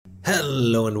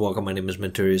Hello and welcome, my name is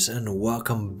Menturius and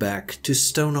welcome back to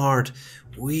Stonehearth.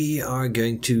 We are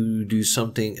going to do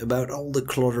something about all the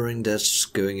cluttering that's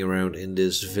going around in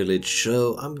this village.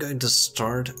 So I'm going to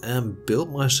start and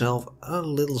build myself a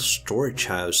little storage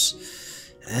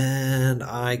house. And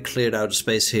I cleared out the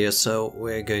space here, so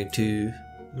we're going to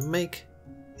make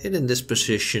it in this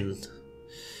position.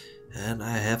 And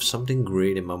I have something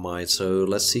great in my mind, so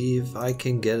let's see if I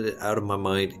can get it out of my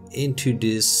mind into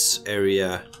this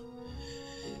area.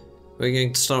 We're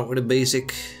going to start with a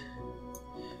basic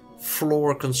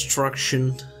floor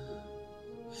construction.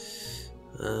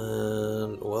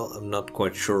 And well, I'm not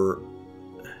quite sure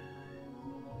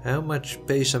how much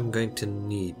space I'm going to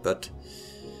need, but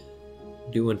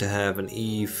I do want to have an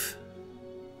eave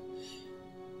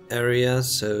area,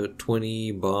 so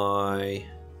 20 by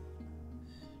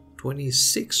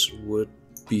 26 would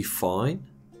be fine.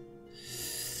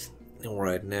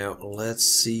 Alright, now let's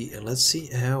see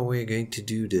how we're going to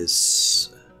do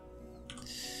this.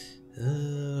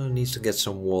 Needs to get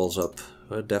some walls up.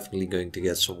 We're definitely going to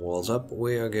get some walls up.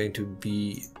 We are going to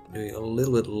be doing a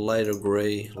little bit lighter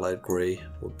gray. Light gray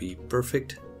would be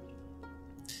perfect.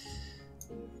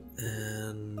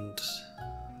 And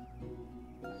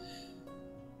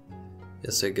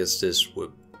yes, I guess this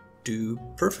would do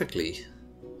perfectly.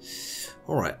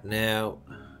 Alright, now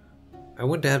I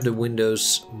want to have the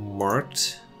windows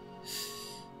marked,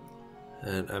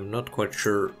 and I'm not quite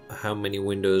sure how many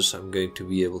windows I'm going to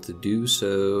be able to do,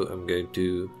 so I'm going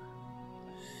to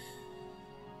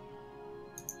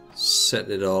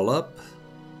set it all up.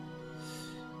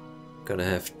 Gonna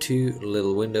have two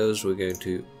little windows. We're going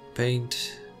to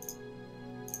paint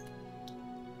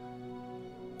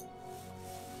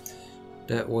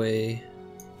that way.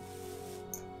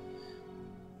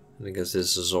 I guess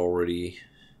this is already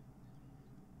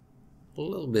a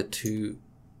little bit too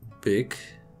big.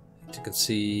 As you can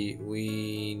see,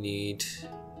 we need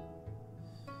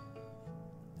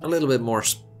a little bit more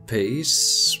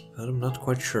space, but I'm not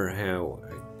quite sure how.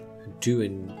 I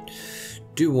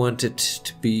do want it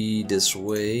to be this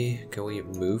way. Can we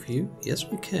move you? Yes,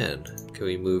 we can. Can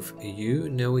we move you?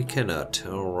 No, we cannot.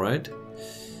 Alright.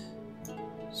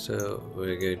 So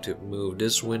we're going to move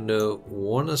this window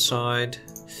one aside.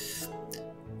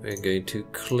 We're going to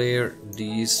clear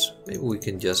these. Maybe we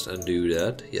can just undo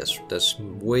that. Yes, that's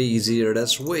way easier.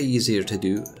 That's way easier to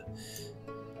do.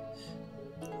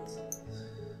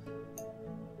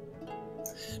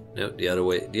 No, the other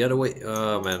way. The other way.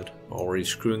 Oh man, already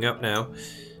screwing up now.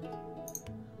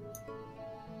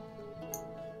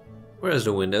 Where's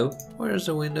the window? Where's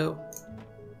the window?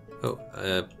 Oh,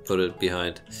 I put it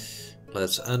behind.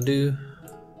 Let's undo.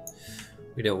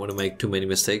 We don't want to make too many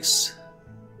mistakes.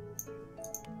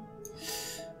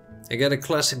 I got a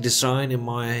classic design in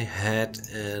my head,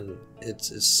 and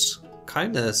it's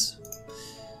kind of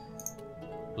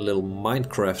a little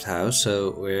Minecraft house,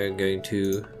 so we're going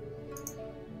to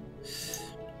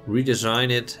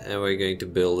redesign it and we're going to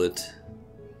build it.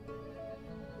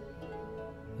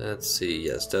 Let's see,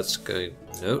 yes, that's going,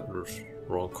 no,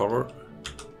 wrong color.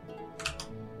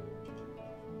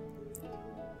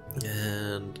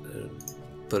 And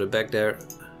put it back there.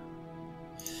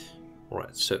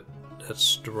 Alright, so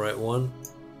that's the right one.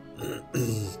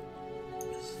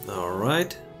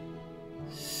 Alright.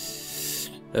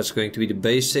 That's going to be the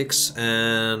basics,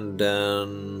 and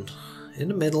then in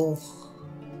the middle.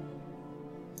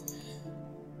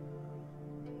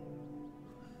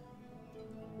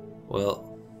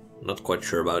 Well, not quite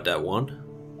sure about that one.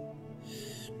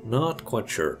 Not quite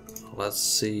sure. Let's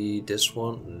see this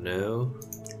one. No.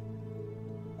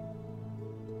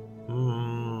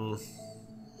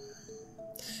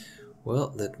 Well,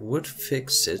 that would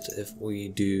fix it if we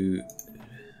do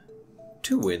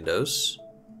two windows.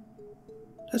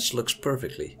 That looks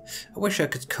perfectly. I wish I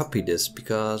could copy this,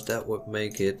 because that would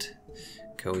make it...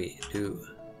 Can we do...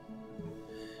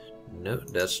 No,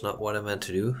 that's not what I meant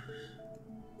to do.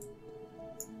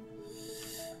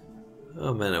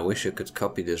 Oh man, I wish I could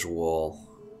copy this wall.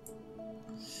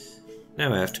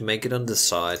 Now I have to make it on this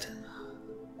side.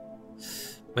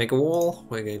 Make a wall.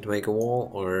 We're going to make a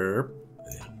wall, or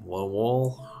one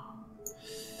wall,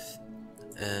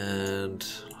 and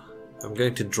I'm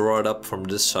going to draw it up from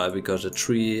this side because the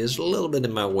tree is a little bit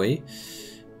in my way.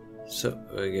 So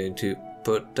we're going to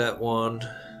put that one,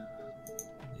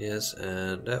 yes,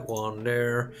 and that one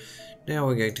there. Now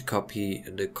we're going to copy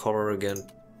the color again.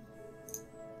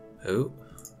 Oh,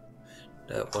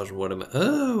 that was what I'm.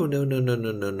 Oh no!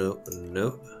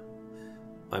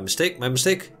 My mistake.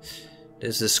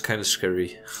 This is kind of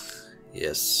scary.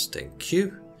 Yes, thank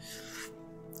you.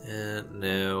 And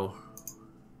now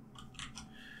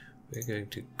We're going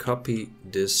to copy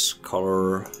this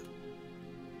color.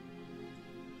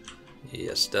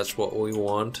 Yes, that's what we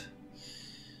want.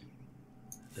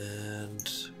 And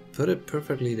put it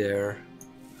perfectly there.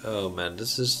 Oh man,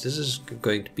 this is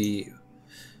going to be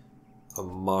a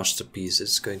masterpiece.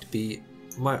 It's going to be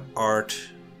my art.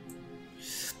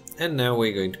 And now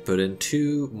we're going to put in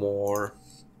two more.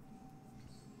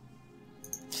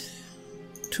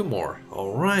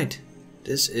 All right.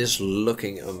 This is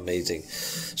looking amazing.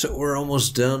 So we're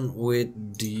almost done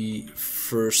with the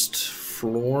first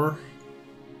floor.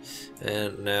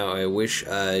 And now I wish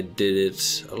I did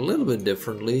it a little bit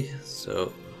differently.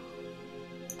 So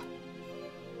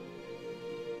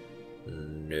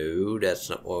no,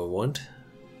 that's not what I want.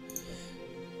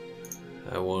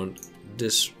 I want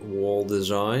this wall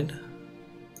design.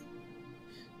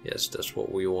 Yes, that's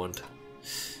what we want.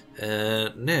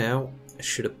 And now I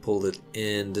should have pulled it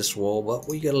in this wall, but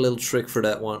we got a little trick for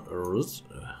that one.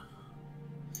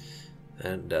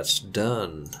 And that's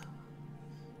done.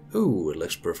 Ooh, it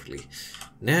looks perfectly.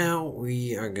 Now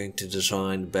we are going to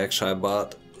design the backside,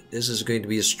 but this is going to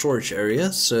be a storage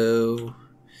area, so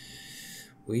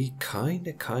we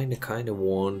kinda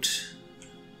want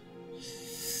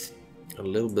a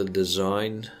little bit of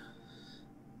design.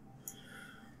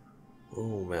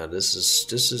 Oh man, this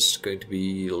is going to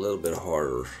be a little bit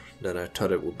harder than I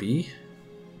thought it would be.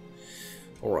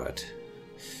 Alright.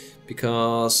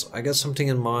 Because I got something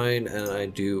in mind and I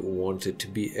do want it to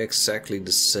be exactly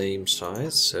the same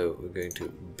size. So we're going to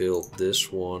build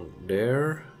this one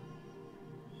there.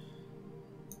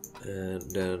 And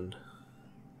then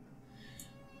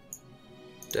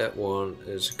that one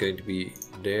is going to be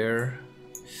there.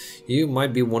 You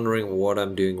might be wondering what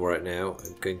I'm doing right now.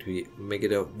 I'm going to be make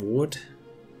it of wood.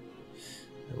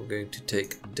 I'm going to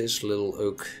take this little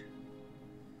oak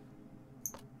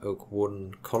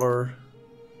wooden color.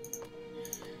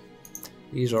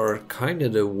 These are kind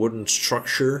of the wooden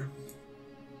structure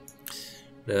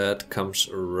that comes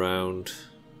around.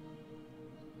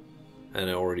 And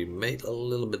I already made a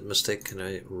little bit mistake. Can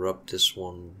I rub this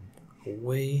one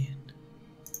away?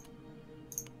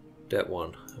 That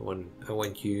one. I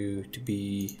want you to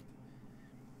be.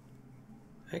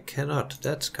 I cannot.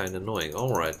 That's kind of annoying.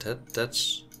 All right.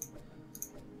 That's.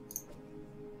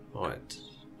 All right.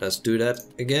 Let's do that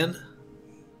again.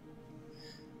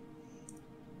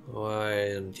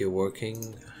 Why aren't you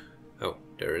working? Oh,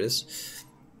 there it is.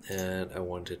 And I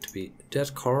want it to be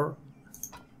that color.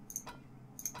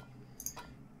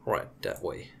 Right, that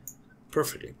way.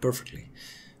 Perfectly.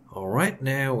 Alright,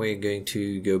 now we're going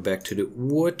to go back to the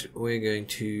wood. We're going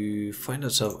to find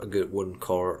ourselves a good wooden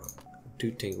color. I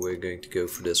do think we're going to go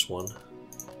for this one.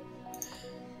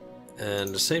 And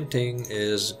the same thing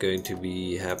is going to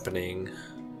be happening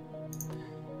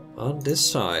on this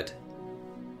side.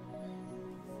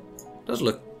 Does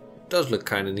look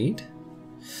kind of neat.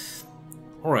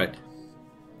 Alright.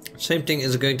 Same thing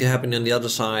is going to happen on the other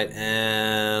side,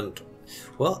 and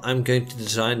well, I'm going to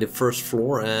design the first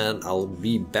floor and I'll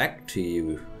be back to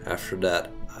you after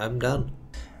that. I'm done.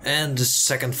 And the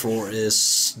second floor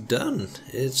is done.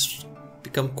 It's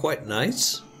become quite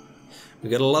nice. We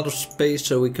got a lot of space,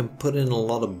 so we can put in a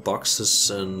lot of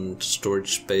boxes and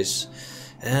storage space.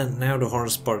 And now the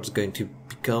hardest part is going to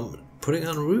become putting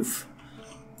on a roof.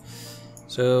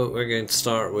 So we're going to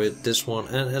start with this one,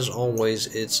 and as always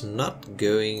it's not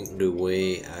going the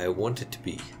way I want it to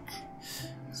be.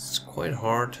 It's quite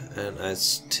hard and I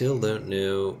still don't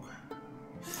know.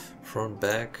 Front,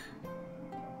 back,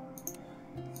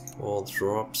 wall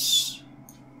drops.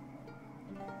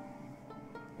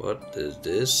 What is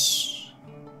this?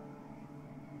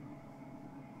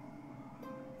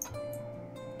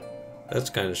 That's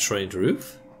kind of strange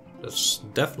roof. That's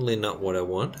definitely not what I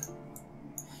want.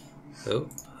 Oh.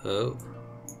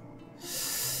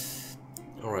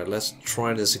 Alright, let's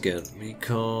try this again,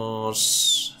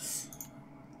 because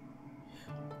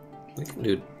we can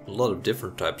do a lot of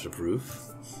different types of roof.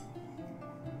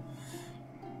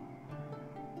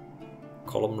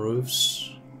 Column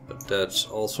roofs, but that's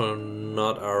also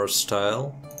not our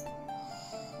style.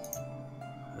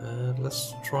 And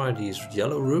let's try these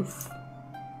yellow roof.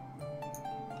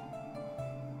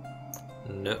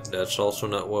 No, that's also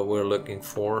not what we're looking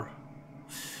for.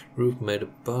 Roof made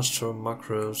of pastel,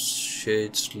 macros,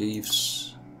 shades,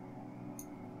 leaves.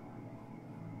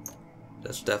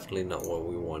 That's definitely not what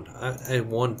we want. I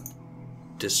want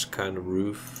this kind of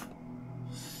roof,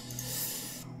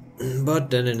 but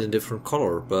then in a different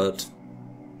color, but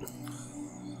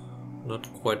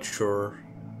not quite sure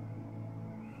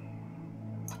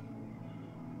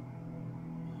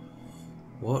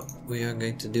what we are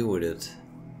going to do with it.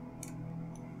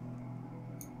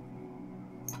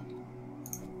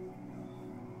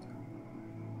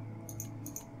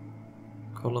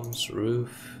 Columns,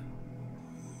 roof.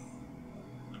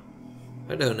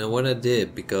 I don't know what I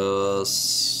did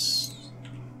because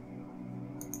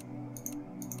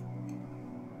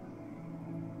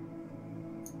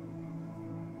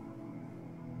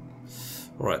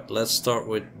alright, let's start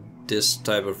with this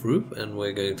type of roof and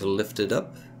we're going to lift it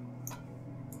up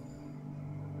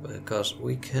because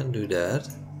we can do that.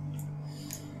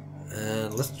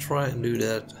 And let's try and do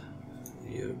that.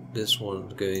 This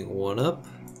one's going one up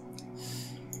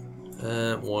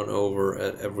and one over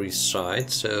at every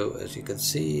side. So as you can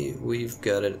see, we've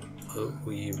got it.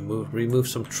 We removed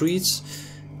some trees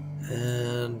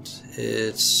and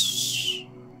it's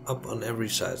up on every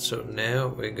side. So now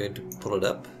we're going to pull it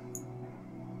up.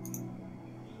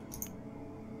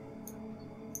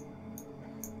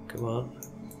 Come on,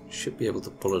 should be able to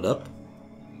pull it up.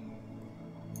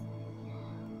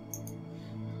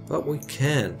 But we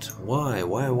can't. Why?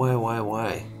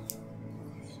 Why?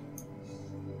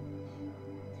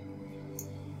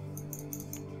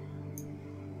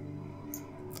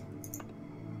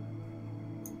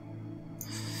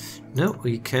 No,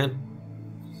 we can't.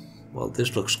 Well,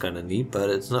 this looks kind of neat, but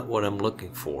it's not what I'm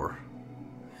looking for.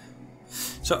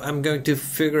 So I'm going to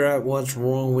figure out what's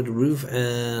wrong with the roof,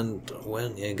 and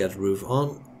when I got the roof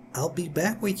on, I'll be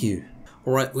back with you.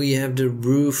 Alright, we have the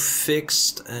roof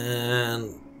fixed,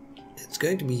 and it's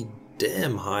going to be a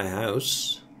damn high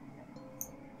house.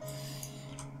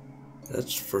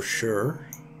 That's for sure.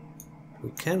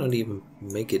 We cannot even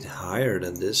make it higher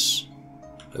than this.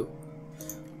 Oh.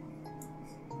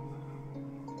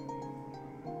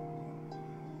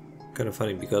 Kind of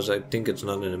funny because I think it's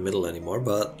not in the middle anymore,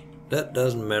 but that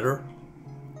doesn't matter.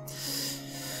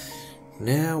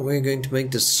 Now we're going to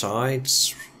make the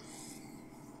sides.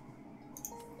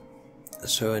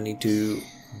 So I need to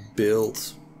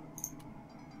build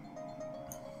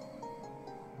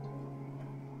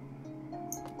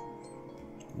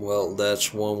well,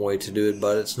 that's one way to do it,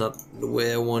 but it's not the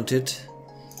way I want it.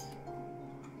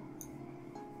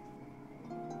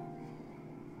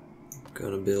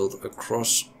 Gonna build a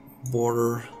cross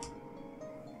border.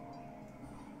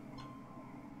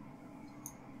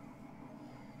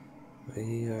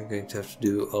 We are going to have to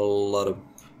do a lot of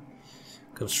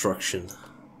construction.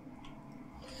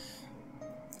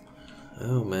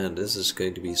 Oh man, this is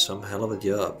going to be some hell of a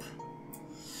job.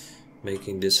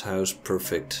 Making this house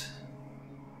perfect.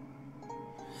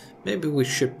 Maybe we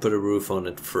should put a roof on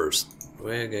it first.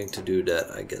 We're going to do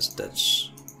that. I guess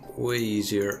that's way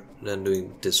easier than doing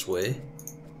it this way.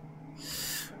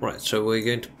 Right, so we're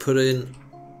going to put in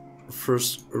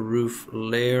first a roof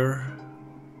layer.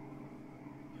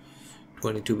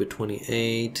 22 by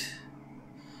 28.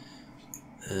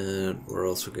 And we're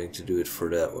also going to do it for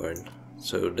that one.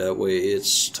 So that way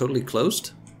it's totally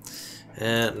closed.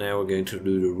 And now we're going to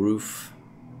do the roof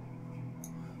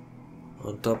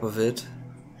on top of it.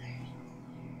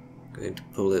 Going to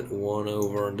pull it one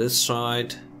over on this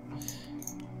side,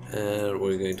 and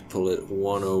we're going to pull it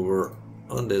one over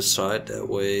on this side. That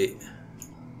way,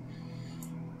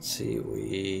 let's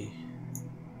see,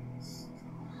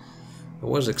 I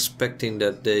was expecting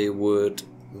that they would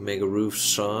make a roof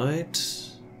side.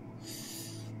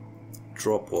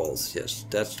 Drop walls, yes,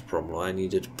 that's the problem. I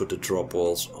needed to put the drop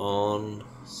walls on,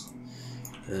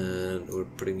 and we're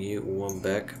putting you one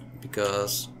back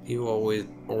because you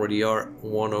already are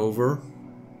one over.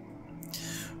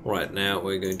 Right, now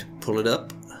we're going to pull it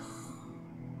up,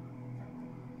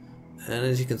 and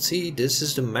as you can see, this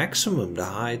is the maximum, the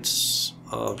heights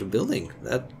of the building.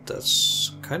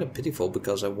 That's kind of pitiful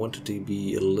because I wanted to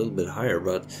be a little bit higher,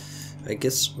 but I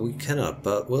guess we cannot.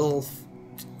 But we'll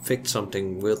fix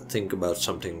something. We'll think about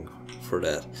something for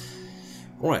that.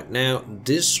 Right, now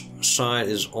this side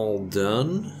is all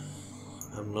done.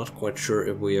 I'm not quite sure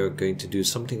if we are going to do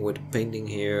something with painting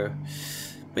here.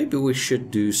 Maybe we should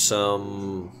do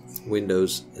some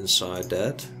windows inside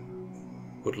that.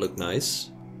 Would look nice.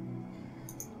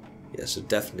 Yes, it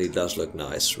definitely does look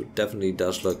nice. It definitely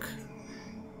does look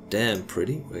damn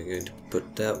pretty. We're going to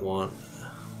put that one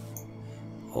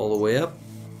all the way up.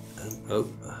 And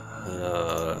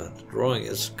the drawing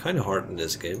is kind of hard in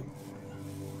this game.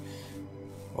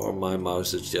 Or my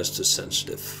mouse is just too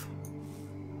sensitive.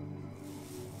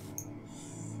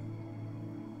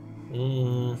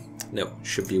 No,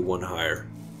 should be one higher.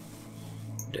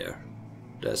 There.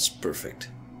 That's perfect.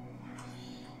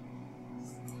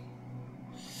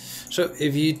 So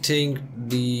if you think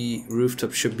the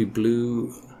rooftop should be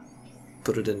blue,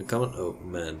 put it in the comment. Oh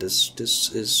man, this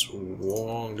is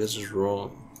wrong. This is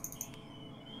wrong.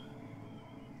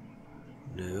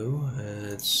 No,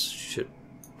 it should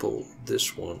pull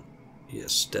this one.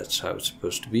 Yes, that's how it's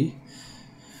supposed to be.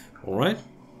 Alright.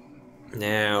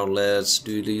 Now let's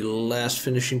do the last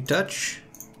finishing touch.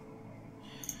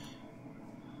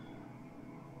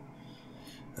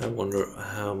 I wonder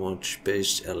how much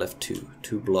space I left to.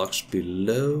 2 blocks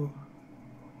below.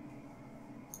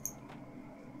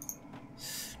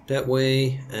 That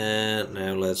way, and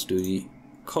now let's do the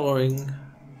color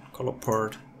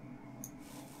part.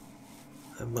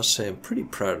 I must say I'm pretty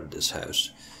proud of this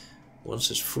house.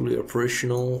 Once it's fully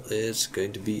operational, it's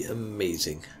going to be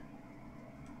amazing.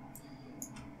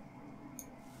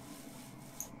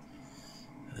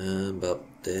 But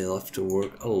they'll have to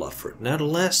work a lot for it. Now the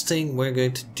last thing we're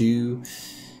going to do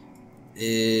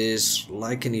is,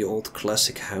 like in the old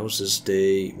classic houses,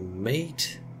 they made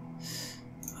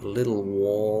a little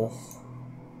wall,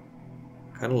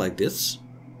 kind of like this.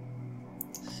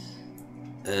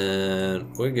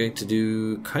 And we're going to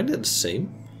do kind of the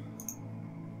same.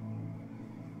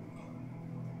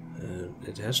 And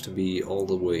it has to be all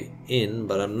the way in,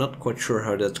 but I'm not quite sure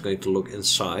how that's going to look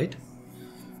inside.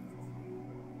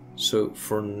 So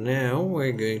for now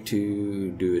we're going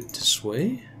to do it this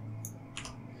way.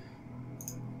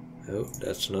 Oh,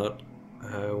 that's not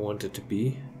how I want it to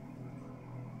be.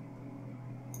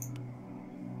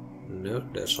 No,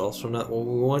 that's also not what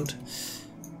we want.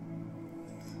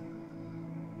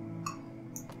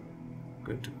 I'm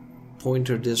going to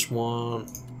pointer this one.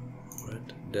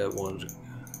 Right, that one.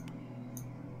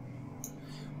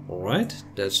 Alright,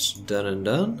 that's done and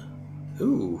done.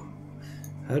 Ooh.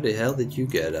 How the hell did you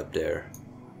get up there?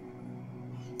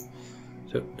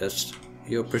 So that's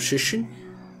your position.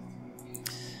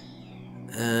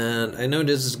 And I know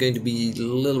this is going to be a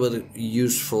little bit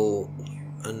useful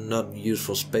and not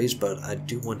useful space, but I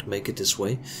do want to make it this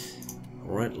way.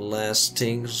 Alright, last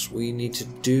things we need to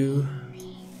do.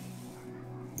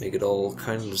 Make it all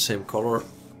kind of the same color.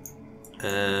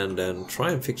 And then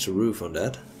try and fix the roof on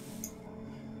that.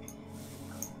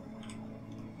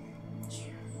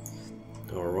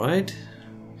 Alright,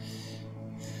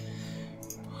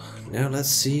 now let's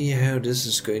see how this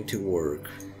is going to work,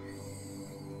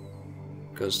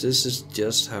 because this is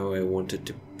just how I want it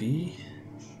to be.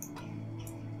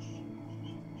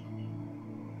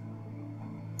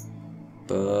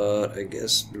 But I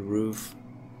guess the roof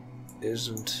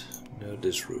isn't, no,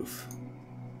 this roof.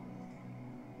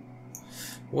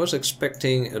 Was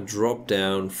expecting a drop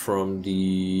down from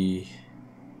the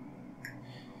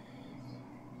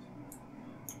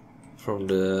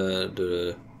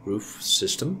roof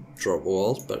system, drop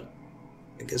walls, but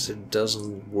I guess it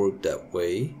doesn't work that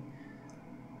way.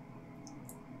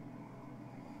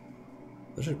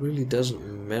 But it really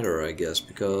doesn't matter, I guess,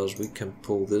 because we can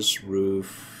pull this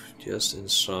roof just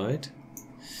inside,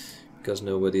 because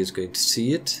nobody is going to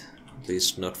see it, at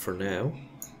least not for now.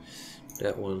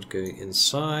 That one's going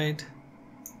inside,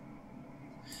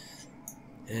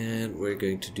 and we're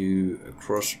going to do a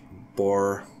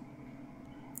crossbar.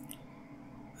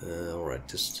 Alright,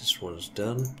 this one's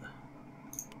done.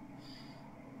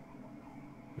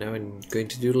 Now I'm going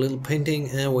to do a little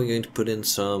painting, and we're going to put in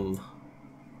some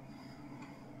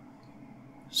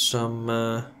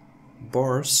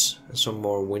bars and some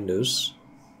more windows.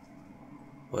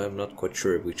 Well, I'm not quite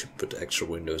sure if we should put extra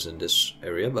windows in this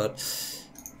area, but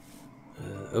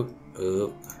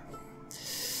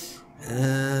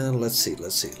let's see.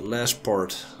 Last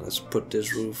part. Let's put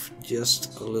this roof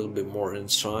just a little bit more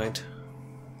inside.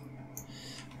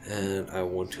 And I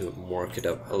want to mark it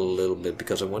up a little bit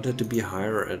because I want it to be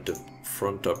higher at the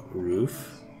front of the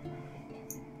roof.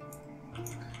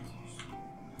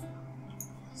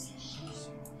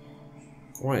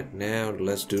 Right, now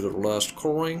let's do the last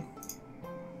coloring.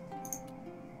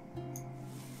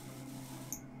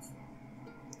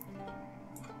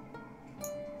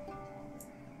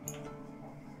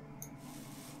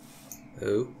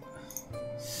 Oh.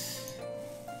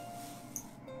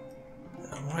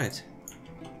 Alright.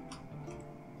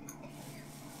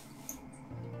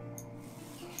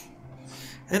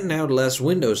 And now the last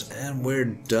windows, and we're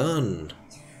done.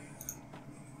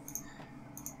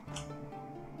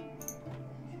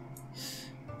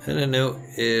 And I know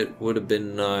it would have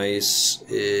been nice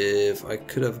if I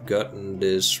could have gotten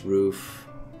this roof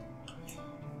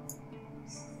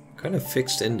kind of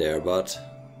fixed in there, but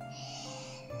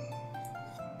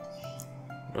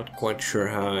not quite sure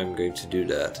how I'm going to do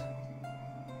that.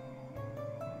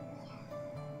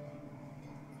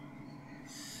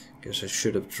 Guess I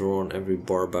should have drawn every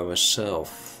bar by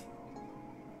myself.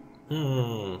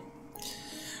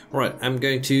 Right, I'm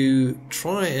going to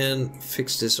try and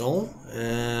fix this all,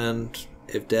 and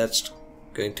if that's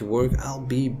going to work, I'll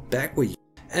be back with you.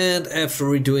 And after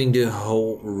redoing the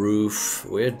whole roof,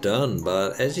 we're done.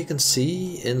 But as you can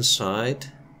see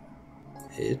inside,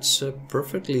 it's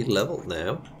perfectly leveled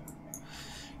now.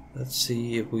 Let's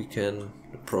see if we can.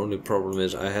 The only problem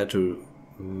is I had to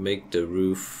make the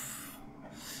roof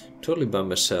totally by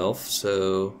myself,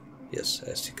 so yes,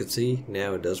 as you can see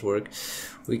now it does work.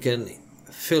 We can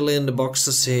fill in the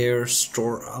boxes here,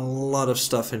 store a lot of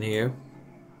stuff in here.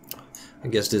 I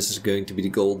guess this is going to be the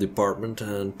gold department,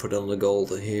 and put on the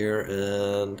gold here,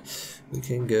 and we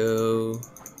can go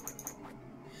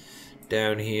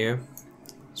down here.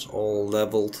 It's all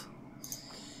leveled,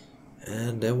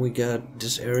 and then we got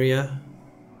this area,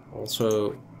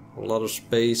 also a lot of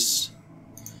space,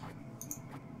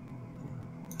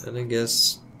 and I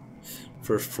guess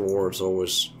first floor is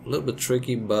always a little bit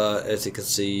tricky, but as you can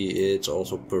see it's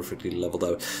also perfectly leveled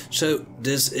out. So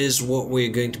this is what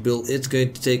we're going to build. It's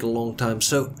going to take a long time,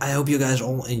 so I hope you guys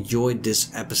all enjoyed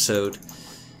this episode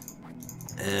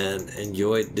and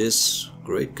enjoyed this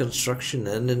great construction,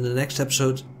 and in the next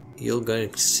episode you're going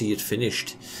to see it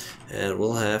finished, and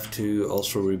we'll have to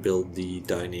also rebuild the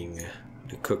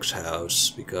cook's house,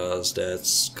 because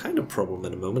that's kind of a problem at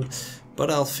the moment.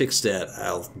 But I'll fix that.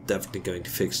 I'll definitely going to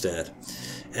fix that.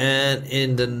 And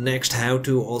in the next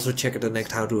how-to, also check out the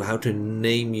next how to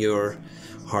name your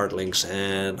heartlings.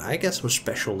 And I got some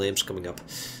special names coming up,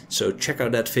 so check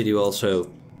out that video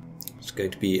also. It's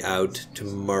going to be out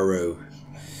tomorrow.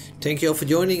 Thank you all for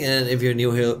joining, and if you're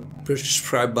new here, push the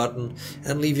subscribe button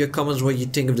and leave your comments what you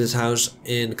think of this house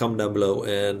in the comment down below,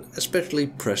 and especially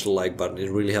press the like button. It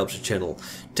really helps the channel.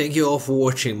 Thank you all for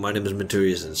watching. My name is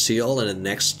Menturius, and see you all in the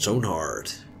next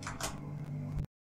Stonehearth.